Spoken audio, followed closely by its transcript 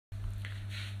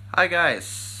Hi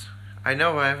guys, I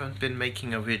know I haven't been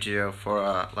making a video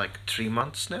for like 3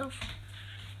 months now,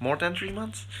 more than 3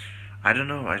 months. I don't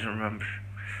know, I don't remember.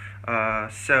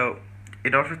 So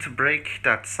in order to break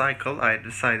that cycle, I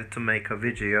decided to make a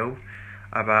video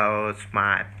about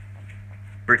my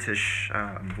British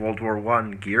World War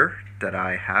I gear that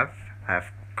I have.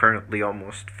 I've currently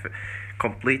almost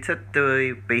completed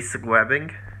the basic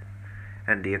webbing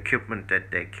and the equipment that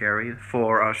they carry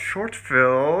for a short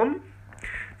film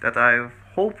that I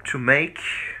hope to make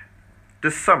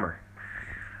this summer.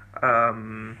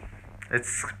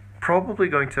 It's probably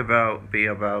going to be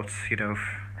about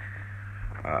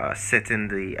sit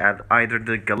in at either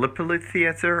the Gallipoli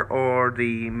Theatre or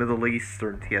the Middle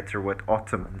Eastern Theatre with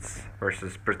Ottomans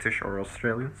versus British or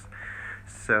Australians.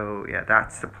 So yeah,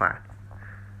 that's the plan.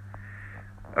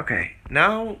 Okay,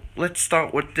 now let's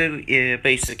start with the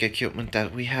basic equipment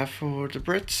that we have for the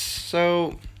Brits.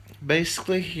 So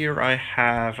basically here I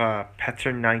have a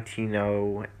pattern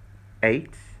 1908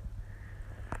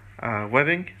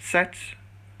 webbing set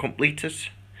completed.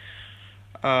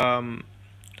 I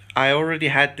already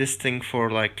had this thing for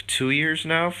like 2 years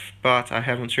now, but I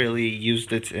haven't really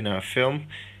used it in a film.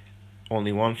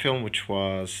 Only one film, which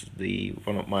was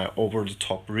one of my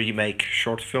over-the-top remake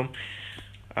short film.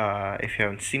 If you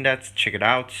haven't seen that, check it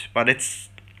out. But it's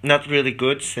not really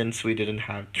good since we didn't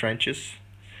have trenches,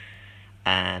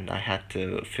 and I had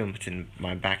to film it in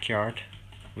my backyard,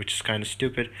 which is kind of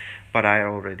stupid. But I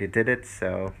already did it,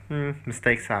 so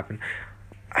mistakes happen.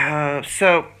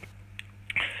 So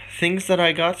things that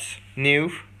I got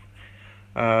new.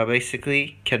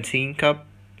 Basically canteen.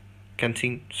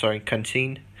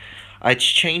 I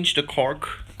changed the cork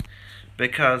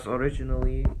because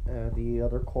originally the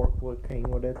other cork that came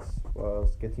with it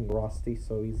was getting rusty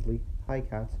so easily. Hi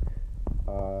cat.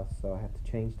 So I had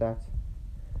to change that.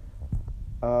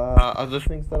 Other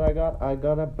things that I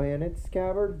got a bayonet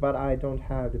scabbard, but I don't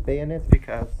have the bayonet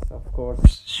because of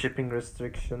course shipping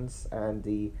restrictions and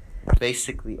the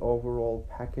basically overall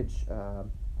package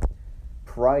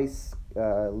price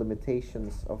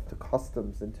limitations of the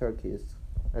customs in Turkey is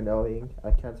annoying.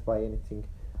 I can't buy anything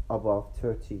above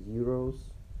 30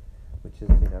 euros, which is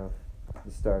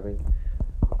disturbing.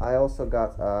 I also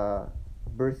got a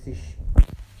British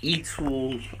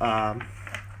e-tool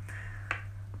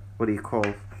what do you call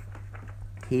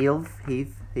heath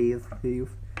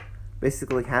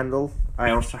basically handle.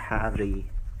 I also have the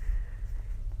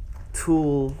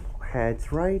tool head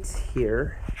right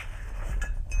here,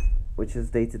 which is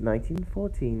dated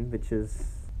 1914, which is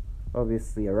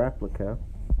obviously a replica.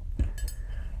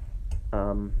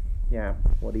 Yeah,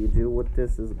 what do you do with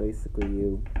this is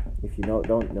basically if you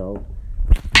don't know,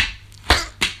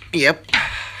 yep,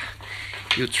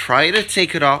 you try to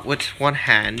take it off with one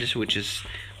hand, which is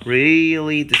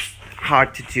really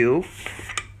hard to do.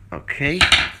 Okay,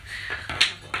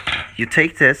 you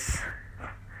take this,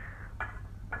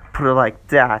 put it like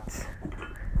that,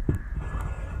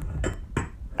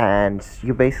 and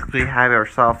you basically have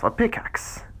yourself a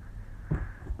pickaxe.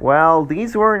 Well,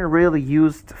 these weren't really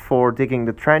used for digging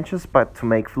the trenches, but to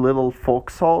make little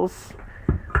foxholes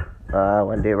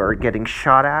when they were getting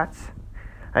shot at.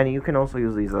 And you can also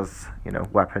use these as,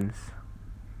 weapons.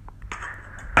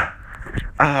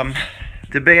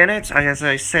 The bayonet, as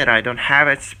I said, I don't have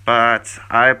it, but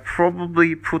I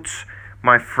probably put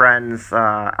my friend's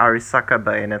Arisaka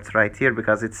bayonet right here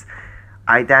because it's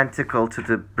identical to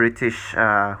the British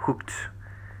hooked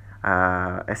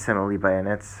SMLE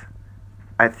bayonets.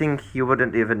 I think you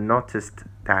wouldn't even notice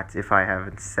that if I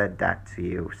haven't said that to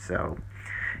you, so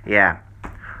yeah.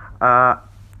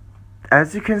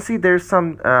 As you can see, there's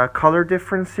some color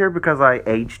difference here because I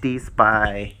aged these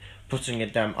by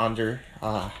putting them under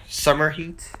summer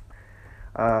heat,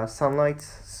 sunlight,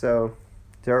 so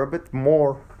they're a bit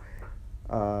more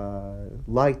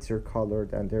lighter color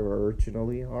than they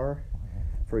originally are.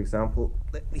 For example,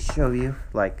 let me show you,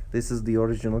 like this is the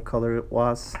original color it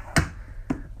was.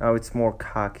 Now it's more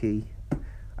khaki.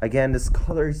 Again, this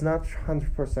color is not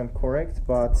 100% correct,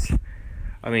 but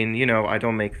I mean, I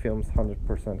don't make films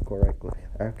 100% correctly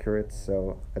accurate,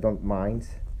 so I don't mind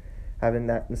having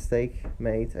that mistake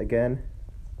made again.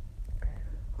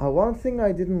 One thing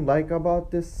I didn't like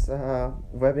about this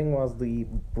webbing was the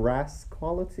brass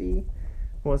quality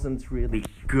wasn't really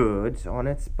good on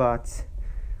it, but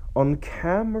on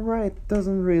camera it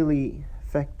doesn't really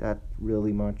affect that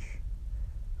really much.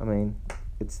 I mean,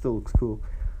 it still looks cool.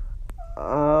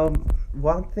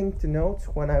 One thing to note,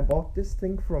 when I bought this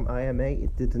thing from IMA,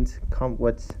 it didn't come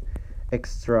with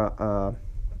extra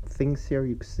things here.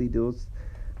 You can see those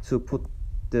to put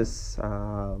this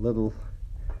little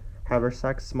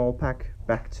haversack small pack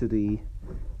back to the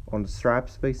on the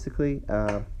straps basically.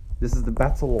 This is the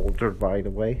battle order, by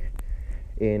the way.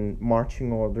 In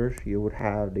marching order, you would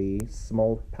have the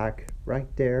small pack right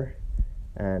there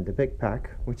and the big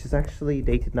pack, which is actually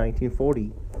dated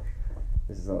 1940.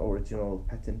 This is an original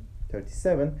patent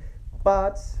 37,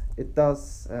 but it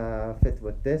does fit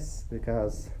with this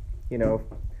because, you know,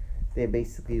 they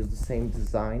basically use the same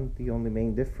design. The only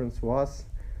main difference was,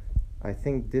 I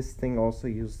think this thing also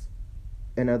used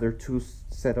another two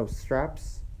set of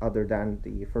straps other than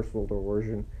the First World War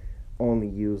version only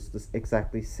used this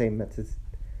exactly same method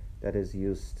that is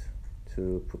used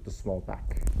to put the small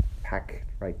pack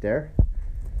right there.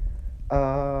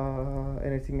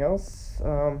 Anything else?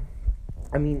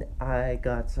 I mean, I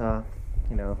got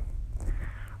you know,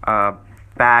 a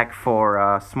bag for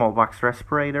a small box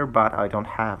respirator, but I don't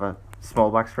have a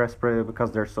small box respirator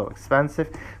because they're so expensive.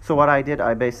 So what I did,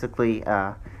 I basically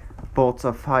bought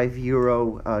a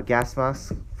 €5 gas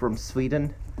mask from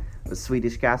Sweden, a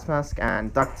Swedish gas mask,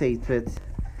 and duct taped it,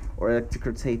 or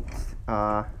electrical tape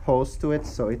hose to it,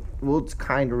 so it would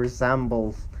kind of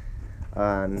resemble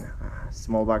a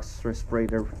small box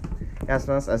respirator gas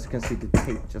mask. As you can see, the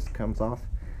tape just comes off.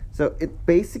 So it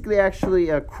basically actually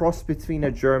a cross between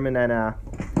a German and a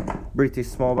British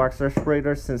small box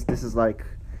respirator, since this is like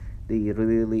the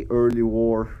really early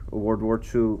World War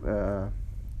II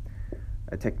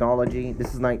technology.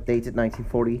 This is dated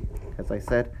 1940, as I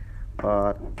said,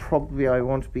 but probably I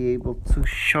won't be able to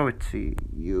show it to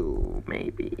you.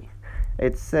 Maybe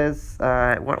it says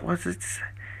what was it?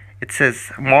 It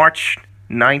says March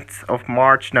 9th of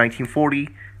March 1940.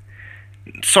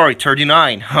 Sorry,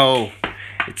 39. Oh,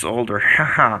 it's older.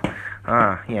 Haha.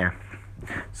 Yeah.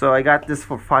 So I got this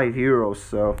for €5.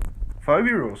 So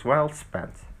 €5 well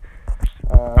spent.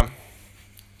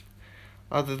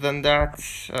 Other than that,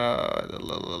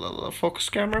 focus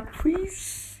camera,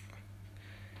 please.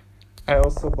 I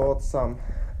also bought some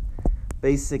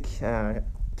basic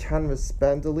canvas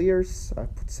bandoliers. I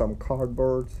put some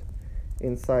cardboard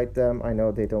inside them. I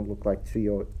know they don't look like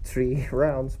three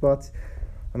rounds, but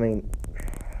I mean,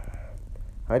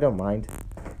 I don't mind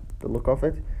the look of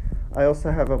it. I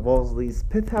also have a Bosley's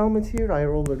pit helmet here. I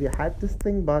already had this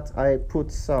thing, but I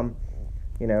put some,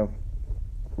 you know,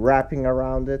 wrapping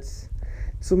around it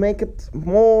to make it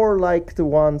more like the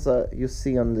ones you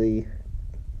see on the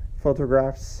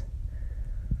photographs.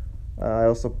 I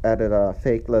also added a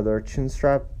fake leather chin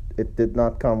strap. It did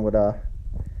not come with a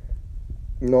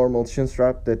normal chin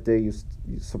strap that you're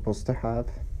supposed to have.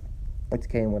 It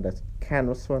came with a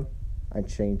canvas one. I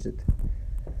changed it.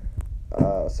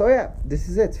 So yeah, this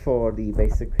is it for the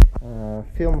basic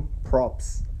film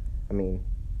props. I mean,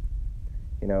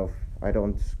 you know, I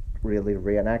don't really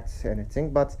reenact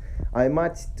anything, but I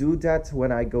might do that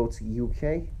when I go to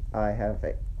UK. I have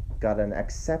got an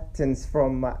acceptance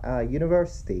from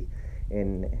university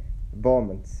in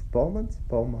Bournemouth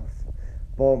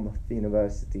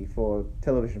University for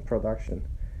television production.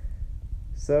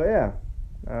 So yeah,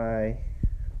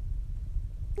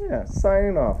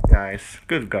 signing off, guys.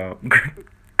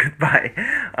 Goodbye.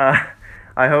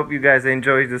 I hope you guys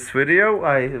enjoyed this video.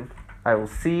 I will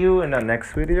see you in the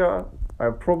next video.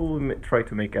 I'll probably try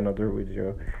to make another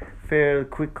video fairly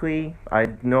quickly.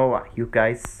 I know you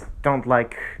guys don't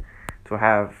like to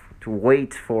have to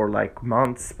wait for like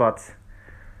months, but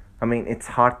I mean, it's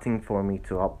hard thing for me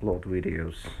to upload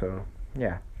videos. So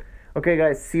yeah. Okay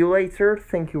guys, see you later.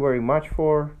 Thank you very much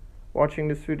for watching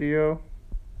this video.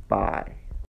 Bye.